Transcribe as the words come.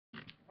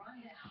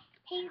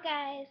Hey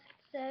guys,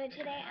 so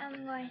today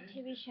I'm going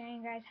to be showing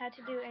you guys how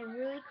to do a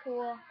really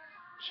cool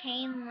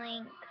chain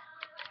link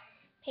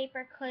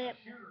paper clip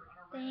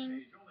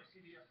thing,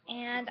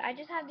 and I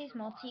just have these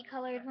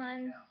multicolored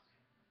ones.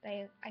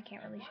 I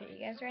can't really show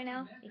you guys right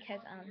now because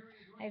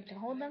I have to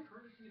hold them,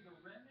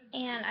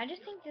 and I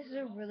just think this is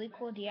a really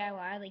cool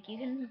DIY. Like, you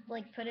can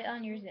like put it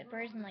on your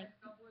zippers, and like,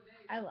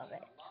 I love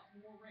it.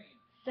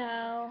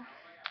 So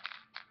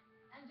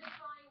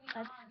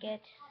let's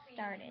get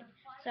started.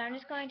 So I'm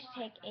just going to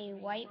take a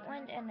white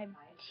one and a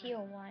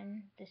teal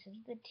one. This is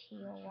the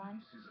teal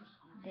one.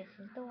 This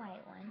is the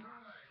white one.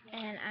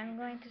 And I'm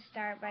going to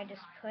start by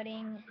just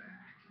putting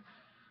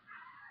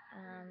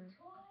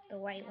the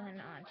white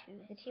one onto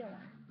the teal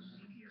one.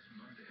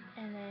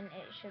 And then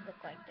it should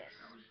look like this.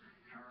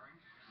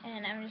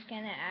 And I'm just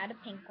going to add a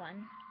pink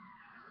one.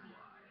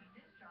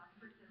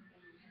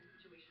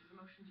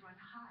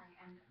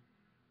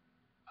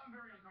 I'm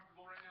very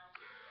uncomfortable right now.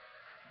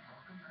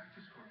 Welcome back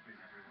to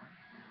Scorpion, everyone.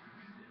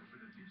 Look for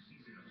the new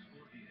season of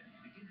Scorpion.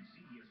 Begins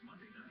CBS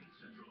Monday night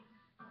Central.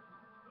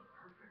 The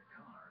perfect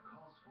car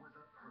calls for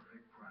the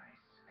perfect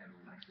price.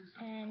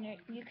 And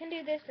you can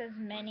do this as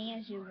many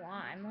as you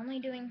want. I'm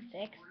only doing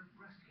 6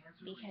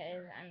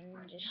 because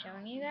I'm just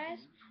showing you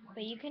guys.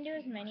 But you can do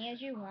as many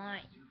as you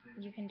want.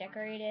 You can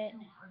decorate it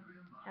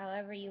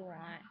however you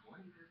want.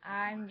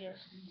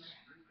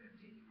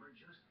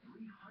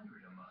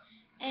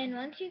 And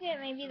once you get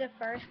maybe the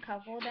first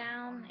couple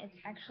down, it's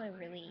actually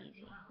really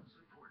easy.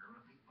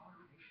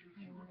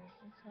 And this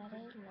is what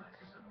it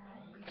looks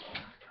like.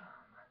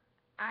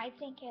 I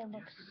think it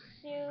looks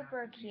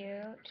super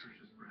cute.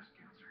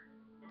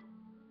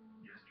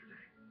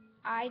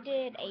 I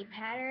did a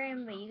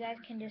pattern, but you guys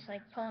can just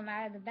like pull them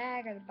out of the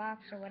bag or the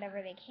box or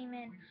whatever they came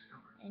in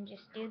and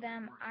just do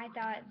them. I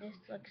thought this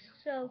looks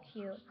so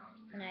cute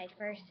when I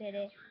first did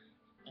it,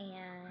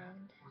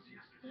 and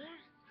yeah.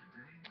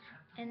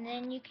 And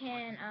then you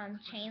can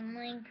chain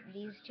link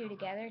these two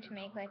together to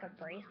make like a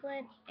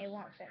bracelet. It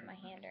won't fit my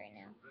hand right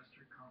now,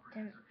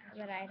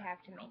 but I'd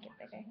have to make it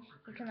bigger.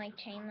 You can like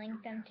chain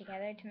link them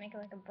together to make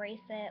like a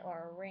bracelet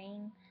or a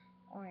ring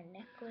or a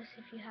necklace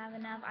if you have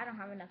enough. I don't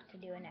have enough to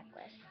do a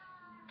necklace.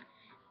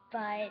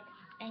 But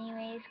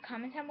anyways,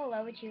 comment down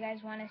below what you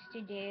guys want us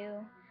to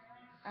do,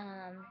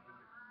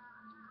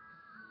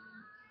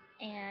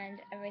 and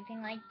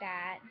everything like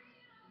that.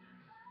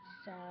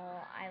 So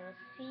I will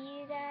see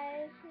you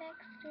guys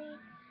next week.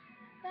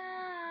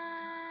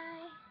 Bye!